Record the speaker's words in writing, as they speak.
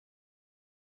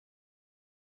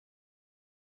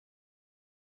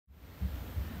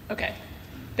Okay,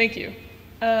 thank you.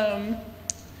 All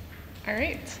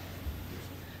right.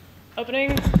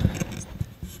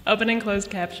 Opening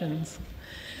closed captions.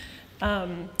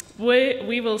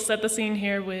 We will set the scene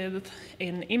here with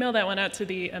an email that went out to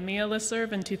the EMEA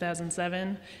listserv in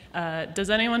 2007. Does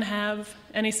anyone have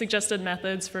any suggested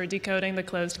methods for decoding the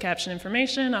closed caption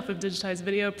information off of digitized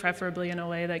video, preferably in a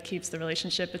way that keeps the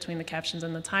relationship between the captions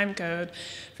and the time code?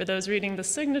 For those reading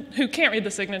the who can't read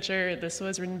the signature, this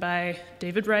was written by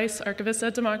David Rice, archivist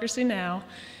at Democracy Now!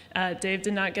 Dave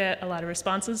did not get a lot of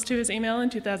responses to his email in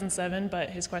 2007,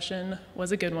 but his question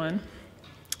was a good one.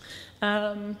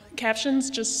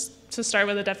 Captions, just to start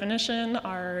with a definition,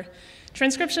 are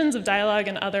transcriptions of dialogue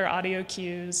and other audio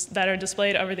cues that are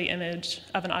displayed over the image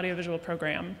of an audiovisual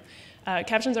program.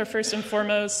 Captions are first and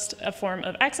foremost a form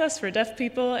of access for deaf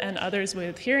people and others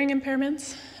with hearing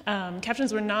impairments.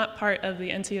 Captions were not part of the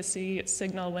NTSC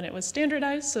signal when it was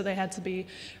standardized, so they had to be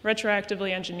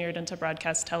retroactively engineered into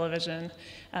broadcast television.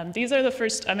 These are the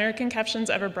first American captions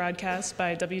ever broadcast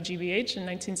by WGBH in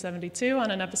 1972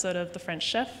 on an episode of The French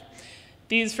Chef.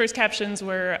 These first captions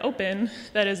were open,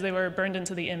 that is, they were burned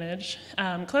into the image.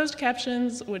 Closed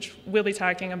captions, which we'll be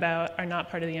talking about, are not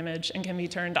part of the image and can be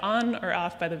turned on or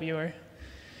off by the viewer.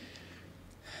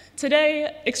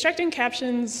 Today, extracting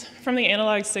captions from the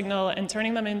analog signal and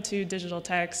turning them into digital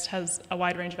text has a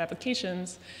wide range of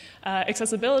applications.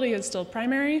 Accessibility is still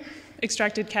primary.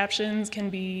 Extracted captions can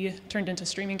be turned into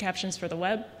streaming captions for the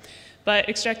web. But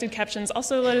extracted captions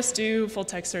also let us do full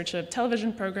text search of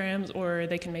television programs, or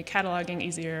they can make cataloging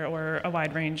easier, or a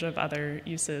wide range of other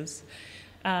uses.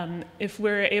 If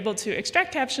we're able to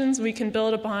extract captions, we can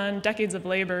build upon decades of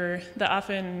labor that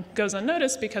often goes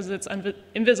unnoticed because it's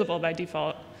invisible by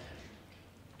default.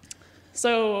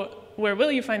 So where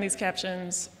will you find these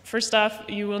captions? First off,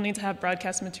 you will need to have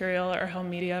broadcast material or home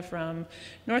media from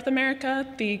North America.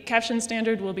 The caption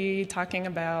standard we'll be talking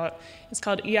about is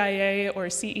called EIA or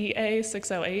CEA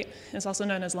 608. It's also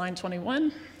known as Line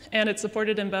 21, and it's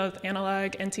supported in both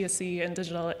analog NTSC and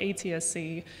digital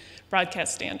ATSC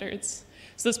broadcast standards.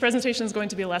 So this presentation is going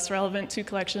to be less relevant to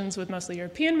collections with mostly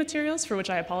European materials, for which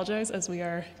I apologize, as we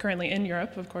are currently in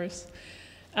Europe, of course.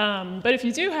 But if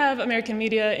you do have American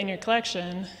media in your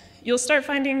collection, you'll start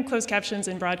finding closed captions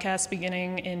in broadcasts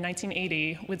beginning in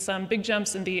 1980, with some big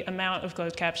jumps in the amount of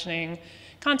closed captioning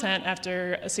content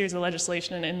after a series of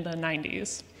legislation in the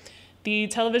 90s. The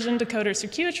Television Decoder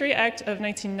Circuitry Act of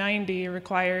 1990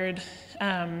 required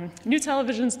new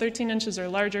televisions 13 inches or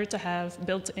larger to have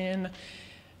built-in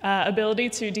ability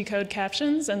to decode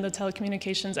captions, and the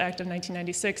Telecommunications Act of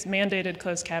 1996 mandated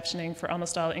closed captioning for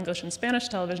almost all English and Spanish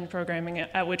television programming,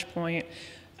 at which point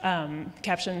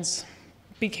captions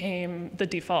became the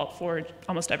default for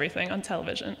almost everything on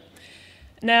television.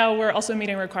 Now we're also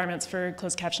meeting requirements for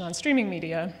closed caption on streaming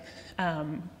media,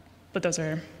 but those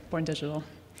are born digital.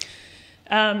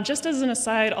 Just as an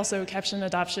aside, also caption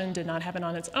adoption did not happen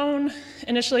on its own.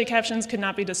 Initially, captions could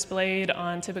not be displayed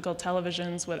on typical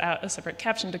televisions without a separate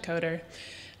caption decoder.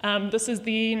 This is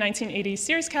the 1980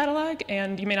 Sears catalog,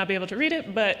 and you may not be able to read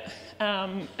it, but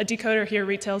a decoder here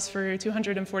retails for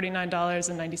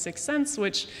 $249.96,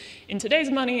 which in today's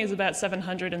money is about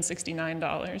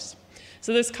 $769.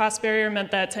 So this cost barrier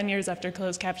meant that 10 years after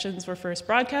closed captions were first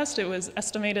broadcast, it was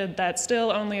estimated that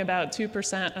still only about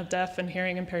 2% of deaf and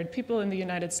hearing impaired people in the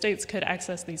United States could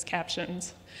access these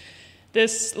captions.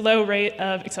 This low rate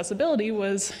of accessibility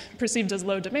was perceived as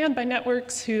low demand by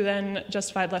networks, who then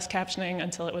justified less captioning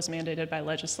until it was mandated by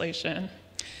legislation.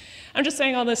 I'm just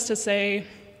saying all this to say,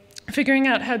 figuring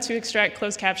out how to extract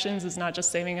closed captions is not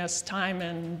just saving us time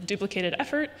and duplicated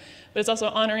effort, but it's also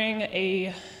honoring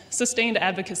a sustained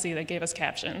advocacy that gave us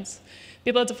captions.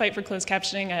 People had to fight for closed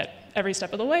captioning at every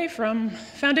step of the way, from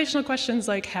foundational questions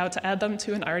like how to add them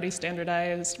to an already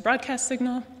standardized broadcast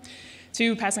signal,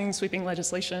 to passing sweeping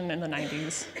legislation in the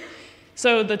 90s.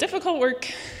 So the difficult work,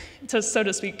 so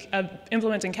to speak, of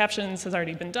implementing captions has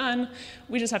already been done.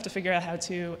 We just have to figure out how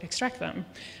to extract them.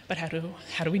 But how do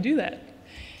we do that?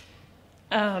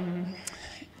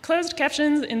 Closed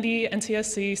captions in the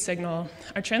NTSC signal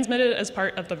are transmitted as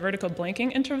part of the vertical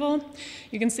blanking interval.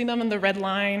 You can see them in the red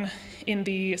line in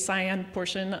the cyan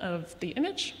portion of the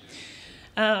image.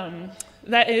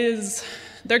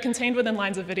 They're contained within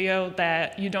lines of video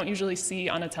that you don't usually see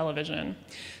on a television.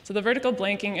 So the vertical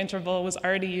blanking interval was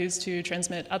already used to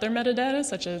transmit other metadata,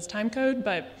 such as timecode,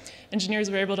 but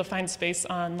engineers were able to find space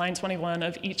on line 21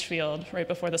 of each field right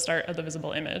before the start of the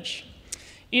visible image.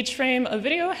 Each frame of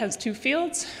video has two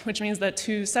fields, which means that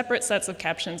two separate sets of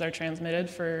captions are transmitted.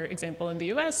 For example, in the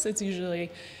US, it's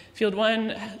usually field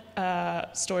 1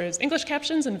 stores English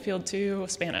captions and field 2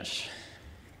 Spanish.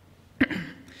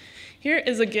 Here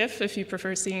is a GIF if you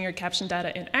prefer seeing your caption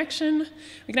data in action.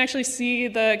 We can actually see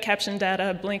the caption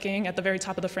data blinking at the very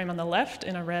top of the frame on the left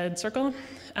in a red circle,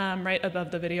 right above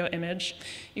the video image.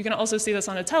 You can also see this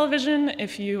on a television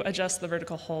if you adjust the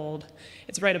vertical hold.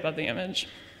 It's right above the image.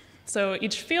 So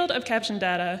each field of caption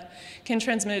data can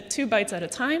transmit 2 bytes at a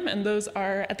time, and those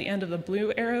are at the end of the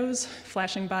blue arrows,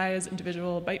 flashing by as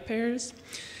individual byte pairs.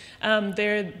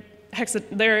 They're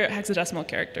hexadecimal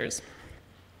characters.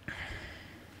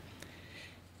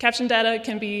 Caption data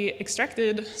can be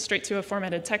extracted straight to a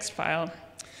formatted text file.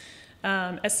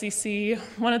 SCC,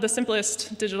 one of the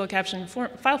simplest digital caption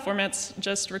file formats,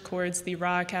 just records the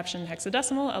raw caption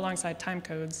hexadecimal alongside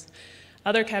timecodes.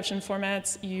 Other caption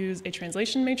formats use a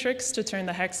translation matrix to turn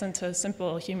the hex into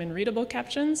simple human-readable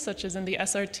captions, such as in the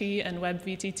SRT and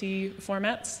WebVTT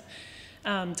formats.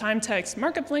 Time text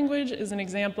markup language is an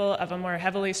example of a more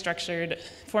heavily structured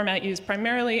format used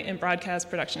primarily in broadcast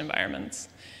production environments.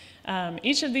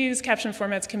 Each of these caption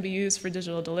formats can be used for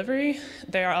digital delivery.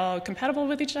 They are all compatible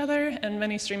with each other, and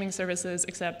many streaming services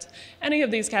accept any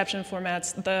of these caption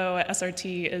formats, though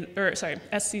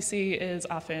SCC is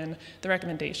often the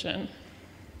recommendation.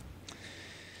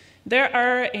 There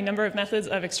are a number of methods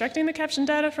of extracting the caption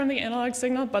data from the analog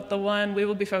signal, but the one we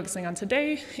will be focusing on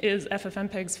today is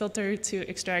FFmpeg's filter to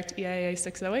extract EIA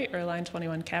 608, or line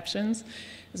 21 captions.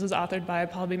 This was authored by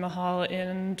Paul B. Mahal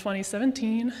in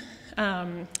 2017.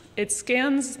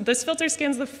 This filter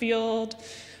scans the field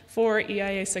for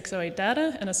EIA 608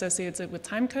 data and associates it with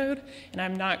timecode, and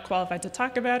I'm not qualified to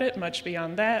talk about it much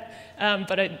beyond that,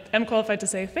 but I am qualified to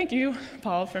say thank you,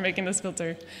 Paul, for making this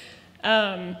filter.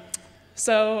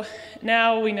 So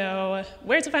now we know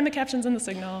where to find the captions in the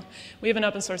signal, we have an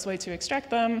open source way to extract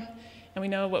them, and we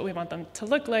know what we want them to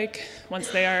look like once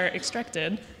they are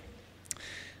extracted.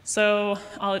 So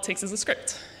all it takes is a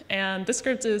script. And this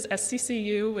script is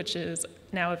SCCU, which is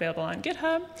now available on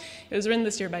GitHub. It was written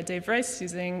this year by Dave Rice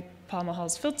using Paul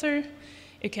Mahal's filter.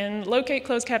 It can locate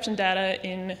closed caption data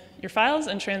in your files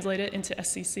and translate it into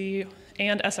SCC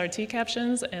and SRT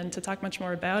captions. And to talk much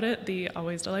more about it, the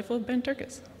always delightful Ben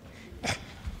Turkus.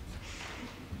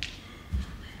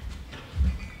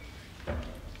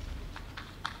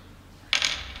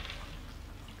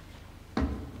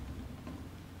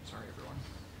 Sorry, everyone.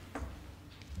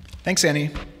 Thanks,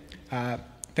 Annie.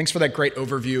 Thanks for that great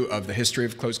overview of the history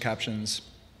of closed captions,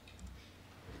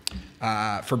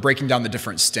 for breaking down the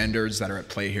different standards that are at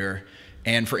play here,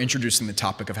 and for introducing the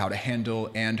topic of how to handle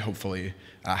and hopefully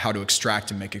how to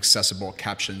extract and make accessible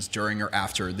captions during or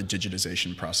after the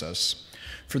digitization process.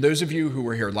 For those of you who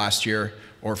were here last year,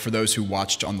 or for those who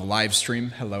watched on the live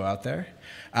stream, hello out there.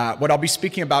 What I'll be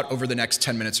speaking about over the next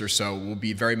 10 minutes or so will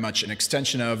be very much an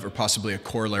extension of, or possibly a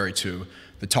corollary to,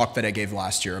 the talk that I gave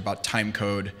last year about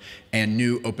timecode and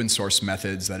new open source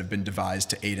methods that have been devised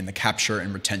to aid in the capture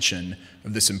and retention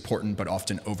of this important but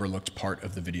often overlooked part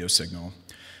of the video signal.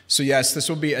 So yes, this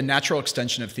will be a natural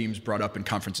extension of themes brought up in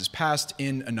conferences past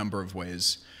in a number of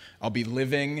ways. I'll be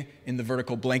living in the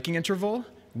vertical blanking interval.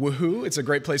 Woohoo, it's a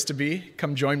great place to be.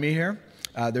 Come join me here.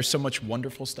 There's so much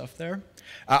wonderful stuff there.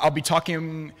 I'll be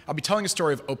telling a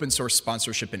story of open source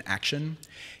sponsorship in action,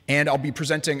 and I'll be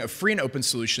presenting a free and open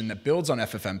solution that builds on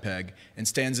FFmpeg and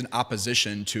stands in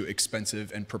opposition to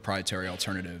expensive and proprietary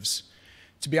alternatives.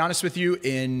 To be honest with you,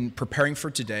 in preparing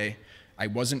for today, I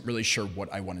wasn't really sure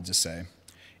what I wanted to say.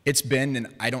 It's been,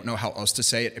 and I don't know how else to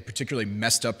say it, a particularly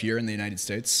messed up year in the United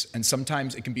States, and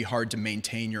sometimes it can be hard to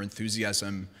maintain your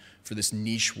enthusiasm for this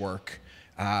niche work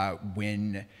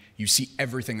when you see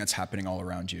everything that's happening all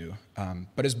around you.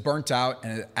 But as burnt out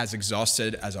and as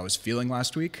exhausted as I was feeling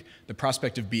last week, the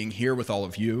prospect of being here with all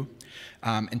of you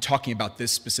and talking about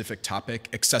this specific topic,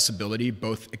 accessibility,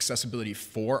 both accessibility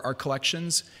for our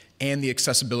collections and the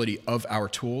accessibility of our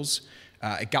tools,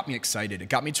 it got me excited. It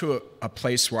got me to a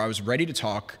place where I was ready to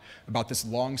talk about this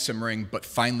long simmering but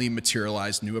finally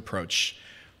materialized new approach,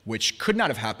 which could not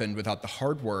have happened without the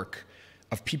hard work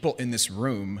of people in this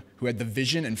room who had the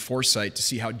vision and foresight to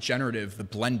see how generative the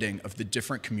blending of the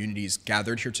different communities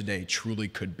gathered here today truly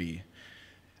could be.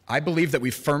 I believe that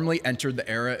we've firmly entered the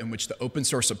era in which the open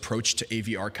source approach to AV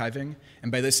archiving, and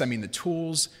by this I mean the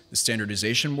tools, the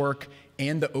standardization work,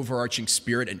 and the overarching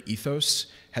spirit and ethos,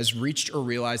 has reached or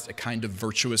realized a kind of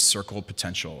virtuous circle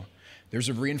potential. There's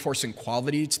a reinforcing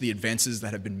quality to the advances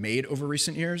that have been made over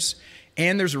recent years,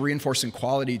 and there's a reinforcing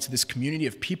quality to this community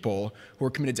of people who are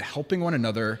committed to helping one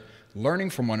another, learning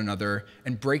from one another,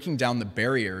 and breaking down the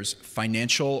barriers,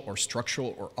 financial or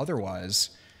structural or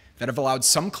otherwise, that have allowed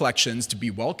some collections to be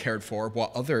well cared for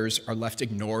while others are left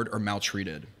ignored or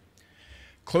maltreated.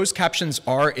 Closed captions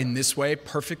are, in this way,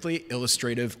 perfectly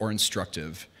illustrative or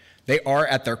instructive. They are,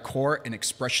 at their core, an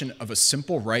expression of a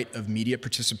simple right of media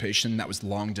participation that was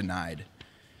long denied.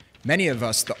 Many of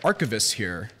us, the archivists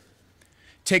here,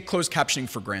 take closed captioning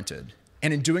for granted.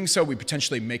 And in doing so, we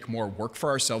potentially make more work for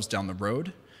ourselves down the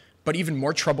road. But even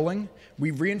more troubling,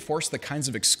 we reinforce the kinds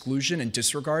of exclusion and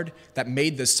disregard that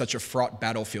made this such a fraught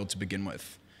battlefield to begin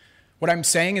with. What I'm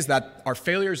saying is that our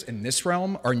failures in this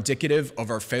realm are indicative of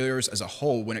our failures as a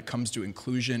whole when it comes to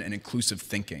inclusion and inclusive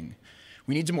thinking.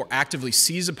 We need to more actively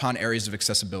seize upon areas of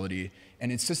accessibility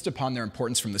and insist upon their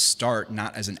importance from the start,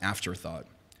 not as an afterthought.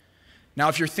 Now,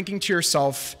 if you're thinking to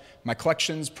yourself, my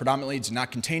collections predominantly do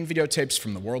not contain videotapes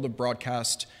from the world of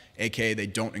broadcast, aka they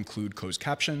don't include closed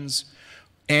captions,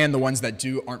 and the ones that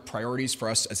do aren't priorities for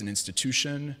us as an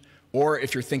institution, or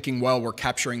if you're thinking, well, we're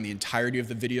capturing the entirety of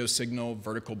the video signal,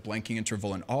 vertical blanking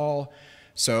interval and all,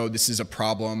 so this is a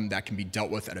problem that can be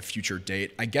dealt with at a future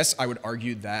date, I guess I would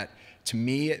argue that, to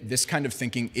me, this kind of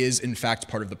thinking is in fact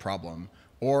part of the problem,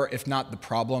 or if not the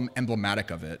problem,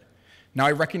 emblematic of it. Now,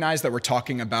 I recognize that we're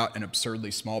talking about an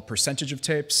absurdly small percentage of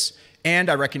tapes, and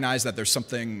I recognize that there's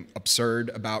something absurd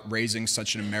about raising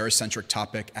such an Americentric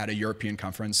topic at a European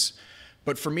conference,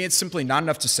 but for me, it's simply not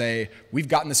enough to say, we've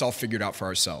gotten this all figured out for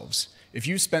ourselves. If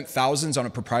you spent thousands on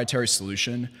a proprietary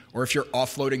solution, or if you're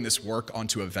offloading this work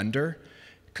onto a vendor,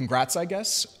 congrats, I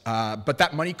guess, but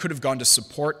that money could have gone to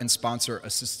support and sponsor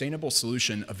a sustainable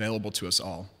solution available to us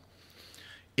all.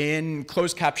 In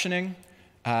closed captioning,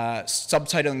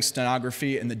 subtitling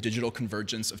stenography, and the digital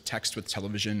convergence of text with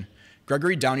television,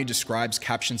 Gregory Downey describes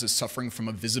captions as suffering from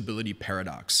a visibility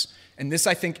paradox. And this,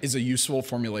 I think, is a useful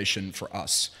formulation for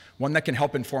us, one that can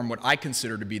help inform what I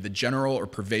consider to be the general or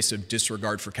pervasive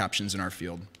disregard for captions in our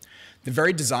field. The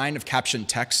very design of captioned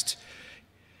text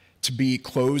to be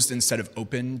closed instead of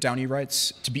open, Downey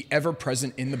writes, to be ever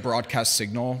present in the broadcast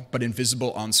signal, but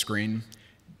invisible on screen.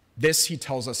 This, he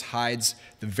tells us, hides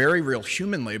the very real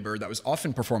human labor that was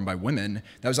often performed by women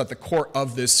that was at the core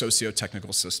of this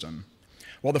socio-technical system.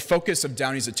 While the focus of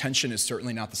Downey's attention is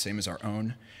certainly not the same as our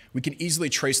own, we can easily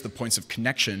trace the points of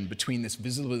connection between this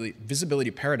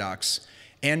visibility paradox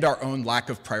and our own lack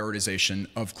of prioritization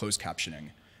of closed captioning.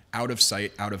 Out of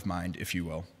sight, out of mind, if you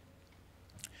will.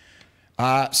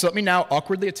 So let me now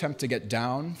awkwardly attempt to get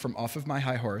down from off of my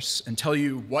high horse and tell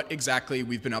you what exactly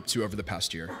we've been up to over the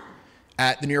past year.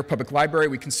 At the New York Public Library,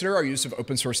 we consider our use of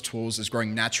open source tools as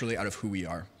growing naturally out of who we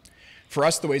are. For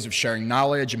us, the ways of sharing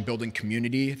knowledge and building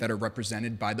community that are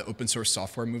represented by the open source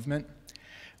software movement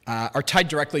are tied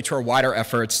directly to our wider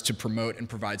efforts to promote and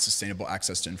provide sustainable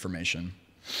access to information.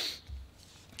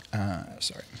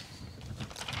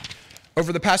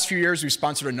 Over the past few years, we've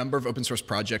sponsored a number of open source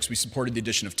projects. We supported the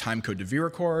addition of timecode to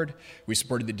vRecord. We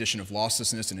supported the addition of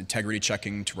losslessness and integrity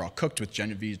checking to raw cooked, with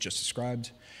Genevieve just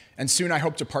described. And soon I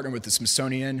hope to partner with the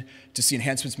Smithsonian to see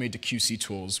enhancements made to QC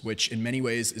tools, which in many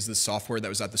ways is the software that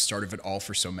was at the start of it all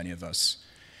for so many of us.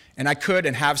 And I could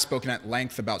and have spoken at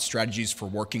length about strategies for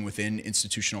working within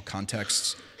institutional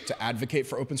contexts to advocate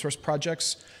for open source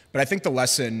projects, but I think the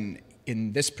lesson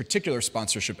in this particular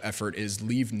sponsorship effort is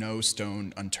leave no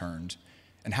stone unturned.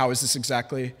 And how is this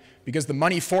exactly? Because the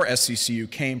money for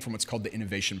SCCU came from what's called the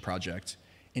Innovation Project,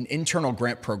 an internal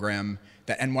grant program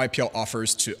that NYPL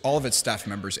offers to all of its staff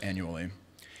members annually.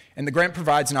 And the grant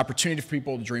provides an opportunity for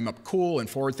people to dream up cool and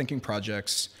forward-thinking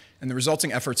projects, and the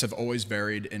resulting efforts have always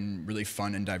varied in really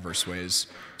fun and diverse ways.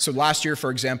 So last year, for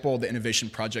example, the Innovation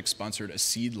Project sponsored a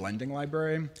seed lending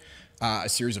library, a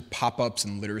series of pop-ups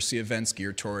and literacy events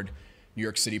geared toward New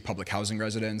York City public housing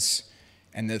residents,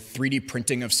 and the 3D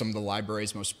printing of some of the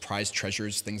library's most prized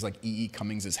treasures, things like E.E.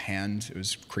 Cummings' hand. It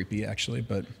was creepy, actually,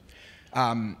 but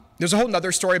there's a whole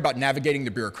other story about navigating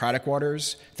the bureaucratic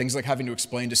waters, things like having to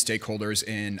explain to stakeholders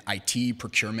in IT,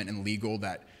 procurement, and legal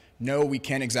that, no, we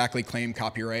can't exactly claim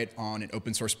copyright on an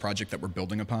open source project that we're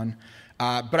building upon.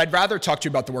 But I'd rather talk to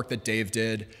you about the work that Dave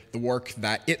did, the work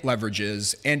that it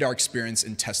leverages, and our experience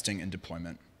in testing and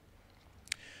deployment.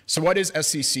 So what is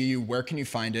SCCU? Where can you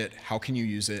find it? How can you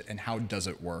use it? And how does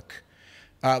it work?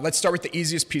 Let's start with the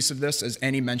easiest piece of this. As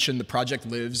Annie mentioned, the project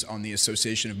lives on the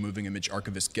Association of Moving Image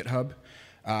Archivists GitHub.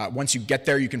 Once you get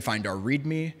there, you can find our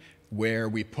README, where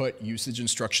we put usage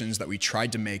instructions that we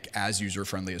tried to make as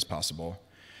user-friendly as possible.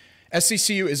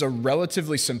 SCCU is a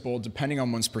relatively simple, depending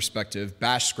on one's perspective,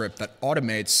 bash script that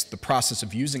automates the process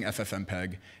of using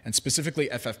FFmpeg, and specifically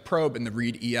FFprobe in the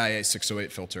read EIA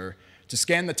 608 filter, to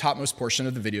scan the topmost portion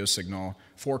of the video signal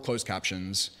for closed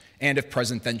captions, and if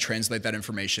present, then translate that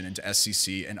information into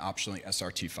SCC and optionally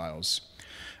SRT files.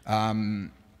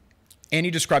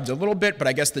 Annie described it a little bit, but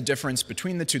I guess the difference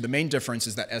between the two, the main difference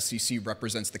is that SCC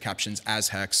represents the captions as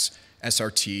hex,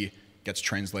 SRT gets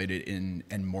translated in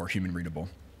and more human readable.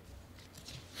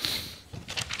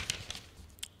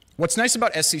 What's nice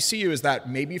about SCCU is that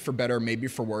maybe for better, maybe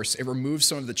for worse, it removes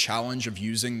some of the challenge of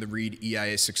using the read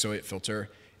EIA 608 filter,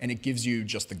 and it gives you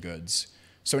just the goods.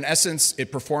 So in essence,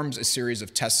 it performs a series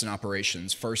of tests and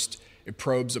operations. First, it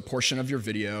probes a portion of your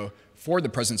video for the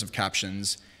presence of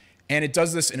captions, and it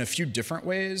does this in a few different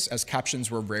ways, as captions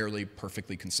were rarely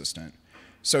perfectly consistent.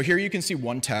 So here you can see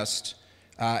one test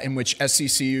in which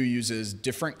SCCU uses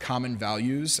different common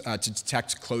values to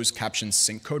detect closed caption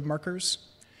sync code markers.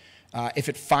 If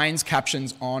it finds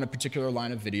captions on a particular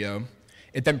line of video,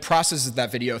 it then processes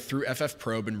that video through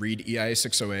FFmpeg and read EIA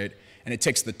 608, and it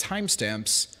takes the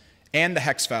timestamps and the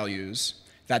hex values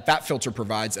that that filter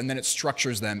provides, and then it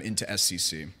structures them into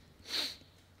SCC.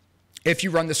 If you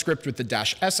run the script with the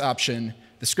 -s option,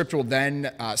 the script will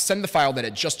then send the file that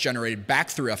it just generated back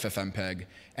through FFmpeg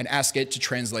and ask it to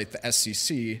translate the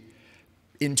SCC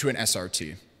into an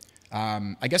SRT.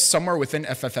 I guess somewhere within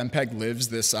FFmpeg lives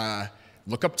this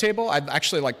lookup table. I'd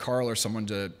actually like Carl or someone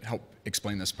to help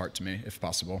explain this part to me, if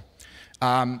possible.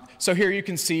 So here you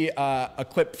can see a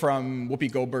clip from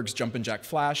Whoopi Goldberg's Jumpin' Jack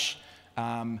Flash.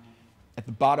 At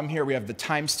the bottom here, we have the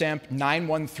timestamp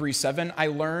 9137. I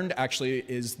learned actually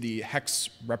is the hex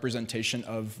representation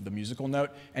of the musical note.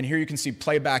 And here you can see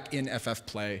playback in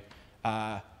FFplay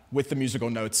with the musical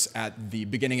notes at the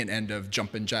beginning and end of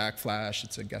Jumpin' Jack Flash.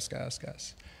 It's a guess, guess,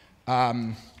 guess.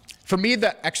 For me,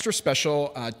 the extra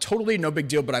special, totally no big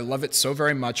deal, but I love it so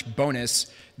very much,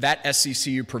 bonus that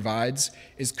SCCU provides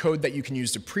is code that you can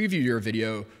use to preview your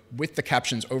video with the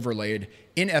captions overlaid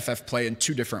in FFplay in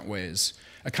two different ways.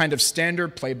 A kind of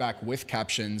standard playback with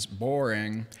captions,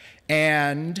 boring,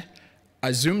 and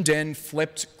a zoomed in,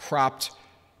 flipped, cropped,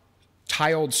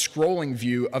 tiled scrolling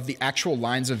view of the actual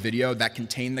lines of video that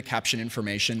contain the caption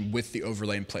information with the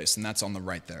overlay in place, and that's on the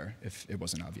right there, if it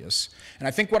wasn't obvious. And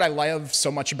I think what I love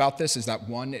so much about this is that,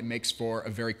 one, it makes for a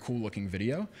very cool-looking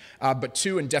video, but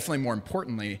two, and definitely more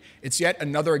importantly, it's yet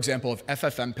another example of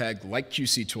FFmpeg, like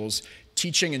QC tools,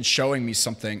 teaching and showing me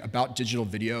something about digital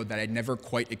video that I'd never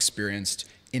quite experienced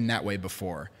in that way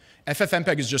before.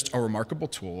 FFmpeg is just a remarkable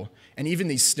tool, and even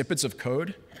these snippets of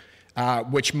code,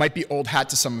 which might be old hat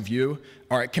to some of you,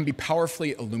 or it can be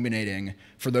powerfully illuminating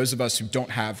for those of us who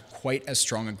don't have quite as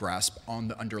strong a grasp on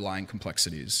the underlying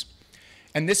complexities.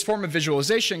 And this form of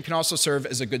visualization can also serve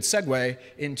as a good segue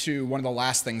into one of the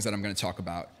last things that I'm going to talk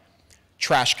about,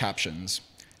 trash captions.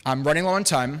 I'm running low on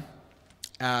time,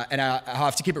 and I'll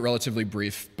have to keep it relatively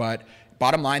brief, but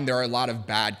bottom line, there are a lot of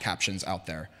bad captions out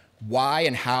there. Why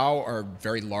and how are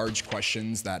very large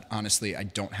questions that honestly I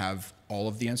don't have all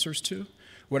of the answers to.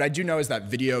 What I do know is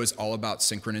that video is all about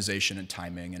synchronization and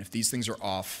timing, and if these things are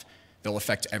off, they'll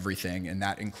affect everything, and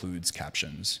that includes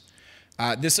captions.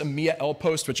 This EMEA L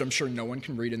post, which I'm sure no one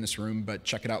can read in this room, but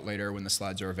check it out later when the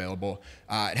slides are available.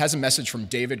 It has a message from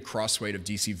David Crosswaite of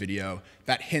DC Video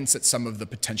that hints at some of the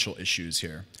potential issues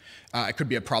here. It could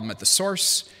be a problem at the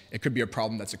source. It could be a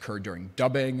problem that's occurred during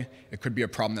dubbing. It could be a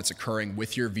problem that's occurring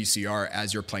with your VCR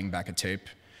as you're playing back a tape.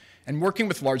 And working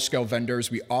with large-scale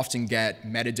vendors, we often get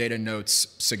metadata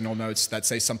notes, signal notes that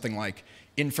say something like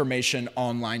information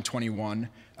on line 21,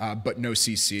 but no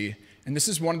CC. And this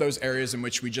is one of those areas in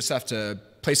which we just have to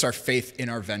place our faith in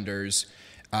our vendors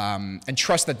and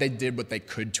trust that they did what they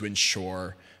could to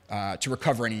ensure to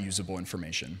recover any usable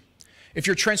information. If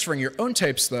you're transferring your own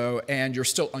tapes, though, and you're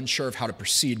still unsure of how to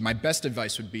proceed, my best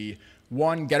advice would be,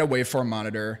 one, get a waveform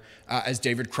monitor, as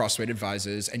David Crosswaite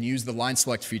advises, and use the line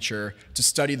select feature to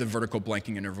study the vertical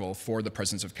blanking interval for the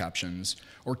presence of captions.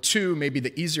 Or two, maybe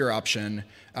the easier option,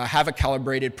 have a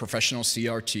calibrated professional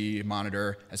CRT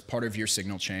monitor as part of your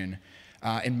signal chain.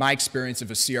 In my experience, if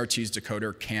a CRT's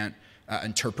decoder can't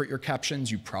interpret your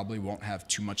captions, you probably won't have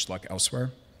too much luck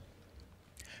elsewhere.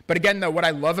 But again, though, what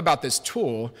I love about this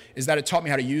tool is that it taught me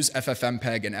how to use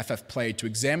FFmpeg and FFplay to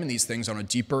examine these things on a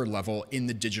deeper level in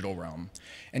the digital realm.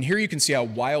 And here you can see how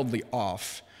wildly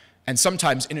off, and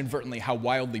sometimes inadvertently how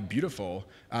wildly beautiful,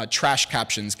 trash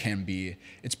captions can be.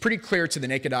 It's pretty clear to the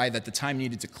naked eye that the time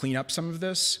needed to clean up some of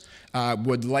this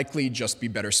would likely just be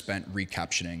better spent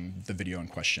recaptioning the video in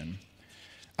question.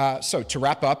 So to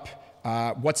wrap up,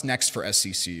 what's next for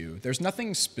SCCU? There's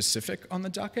nothing specific on the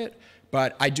docket,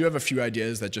 but I do have a few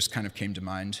ideas that just kind of came to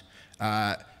mind.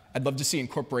 I'd love to see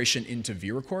incorporation into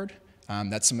vRecord.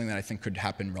 That's something that I think could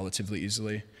happen relatively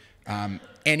easily.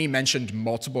 Annie mentioned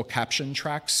multiple caption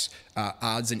tracks,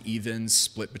 odds and evens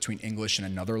split between English and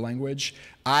another language.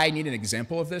 I need an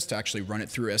example of this to actually run it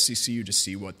through SCCU to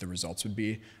see what the results would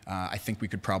be. I think we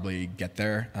could probably get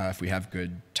there if we have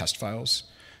good test files.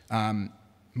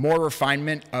 More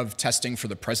refinement of testing for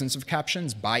the presence of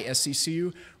captions by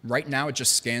SCCU. Right now, it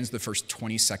just scans the first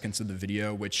 20 seconds of the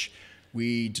video, which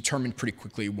we determined pretty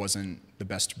quickly wasn't the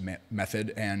best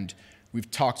method, and we've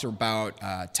talked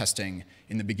about testing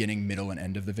in the beginning, middle, and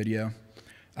end of the video.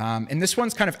 And this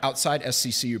one's kind of outside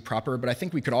SCCU proper, but I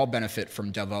think we could all benefit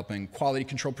from developing quality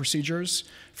control procedures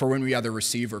for when we either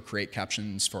receive or create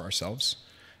captions for ourselves.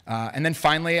 And then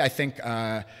finally, I think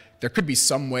there could be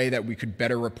some way that we could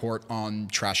better report on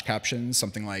trash captions,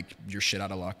 something like you're shit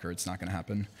out of luck or it's not going to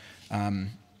happen.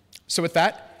 So with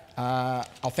that,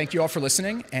 I'll thank you all for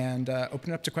listening and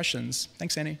open it up to questions.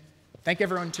 Thanks, Annie. Thank you,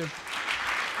 everyone, too.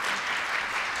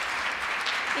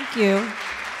 Thank you.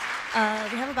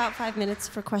 We have about 5 minutes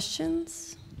for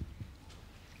questions.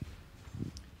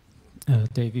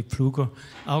 David Pfluger.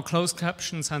 Are closed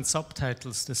captions and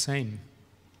subtitles the same?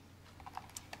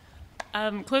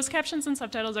 Closed captions and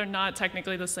subtitles are not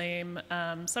technically the same.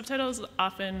 Subtitles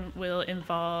often will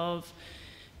involve,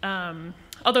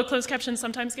 although closed captions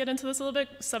sometimes get into this a little bit,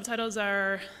 subtitles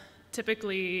are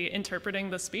typically interpreting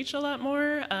the speech a lot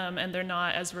more, and they're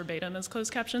not as verbatim as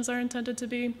closed captions are intended to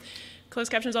be. Closed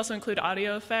captions also include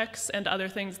audio effects and other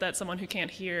things that someone who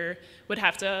can't hear would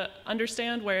have to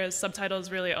understand, whereas subtitles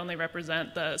really only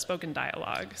represent the spoken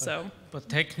dialogue. But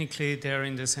technically, they're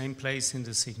in the same place in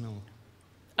the signal.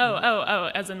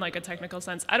 Oh, as in like a technical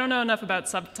sense. I don't know enough about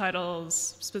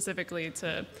subtitles specifically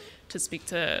to speak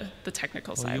to the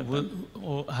technical side of them.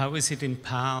 Or how is it in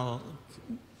PAL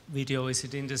video? Is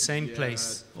it in the same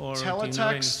place? Or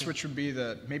teletext, which would be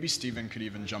the, maybe Stephen could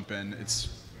even jump in.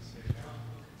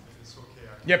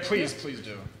 Yeah, please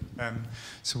do.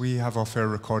 So we have off-air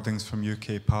recordings from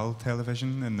UK PAL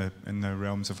television in the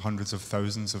realms of hundreds of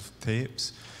thousands of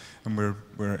tapes, and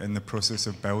we're in the process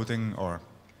of building or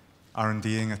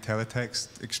R&Ding a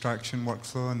teletext extraction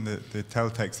workflow, and the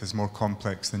teletext is more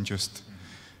complex than just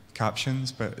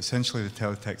captions, but essentially the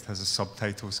teletext has a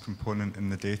subtitles component in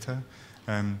the data.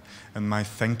 And my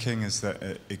thinking is that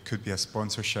it could be a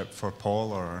sponsorship for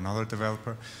Paul or another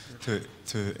developer to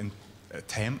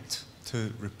attempt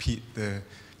to repeat the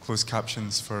closed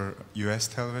captions for US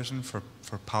television for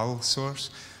PAL source.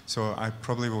 So I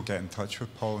probably will get in touch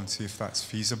with Paul and see if that's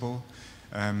feasible,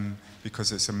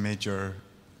 because it's a major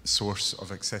source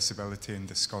of accessibility and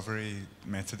discovery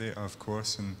metadata, of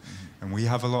course, and we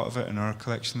have a lot of it in our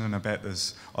collection, and I bet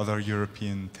there's other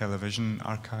European television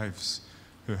archives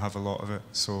who have a lot of it.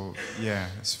 So yeah,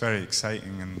 it's very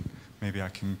exciting, and maybe I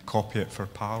can copy it for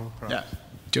PAL, perhaps. Yeah,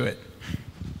 do it.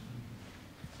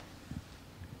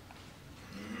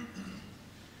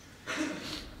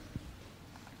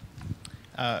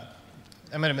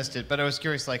 I might have missed it, but I was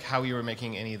curious, like, how you were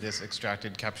making any of this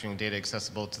extracted captioning data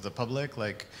accessible to the public,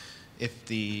 like if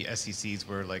the SCCs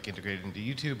were like integrated into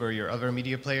YouTube or your other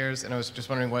media players. And I was just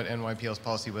wondering what NYPL's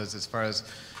policy was as far as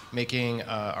making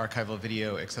archival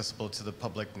video accessible to the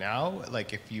public now,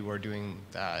 like if you are doing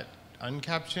that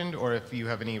uncaptioned, or if you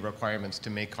have any requirements to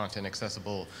make content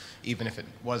accessible even if it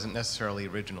wasn't necessarily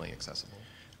originally accessible.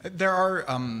 There are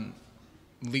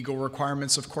legal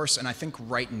requirements, of course, and I think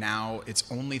right now it's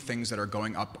only things that are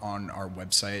going up on our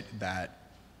website that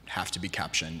have to be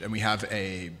captioned. And we have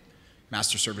a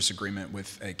master service agreement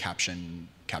with a captioning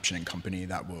company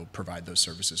that will provide those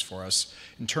services for us.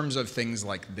 In terms of things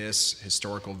like this,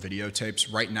 historical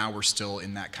videotapes, right now we're still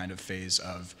in that kind of phase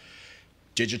of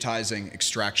digitizing,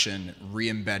 extraction,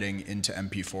 re-embedding into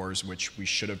MP4s, which we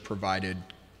should have provided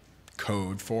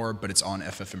code for, but it's on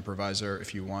FFmpeg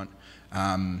if you want.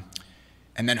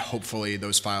 And then hopefully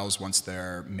those files, once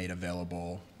they're made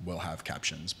available, will have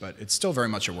captions. But it's still very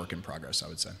much a work in progress, I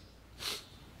would say.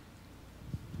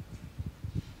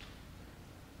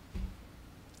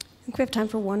 I think we have time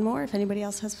for one more, if anybody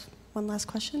else has one last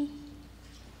question.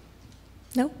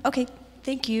 No? Okay,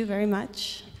 thank you very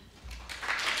much.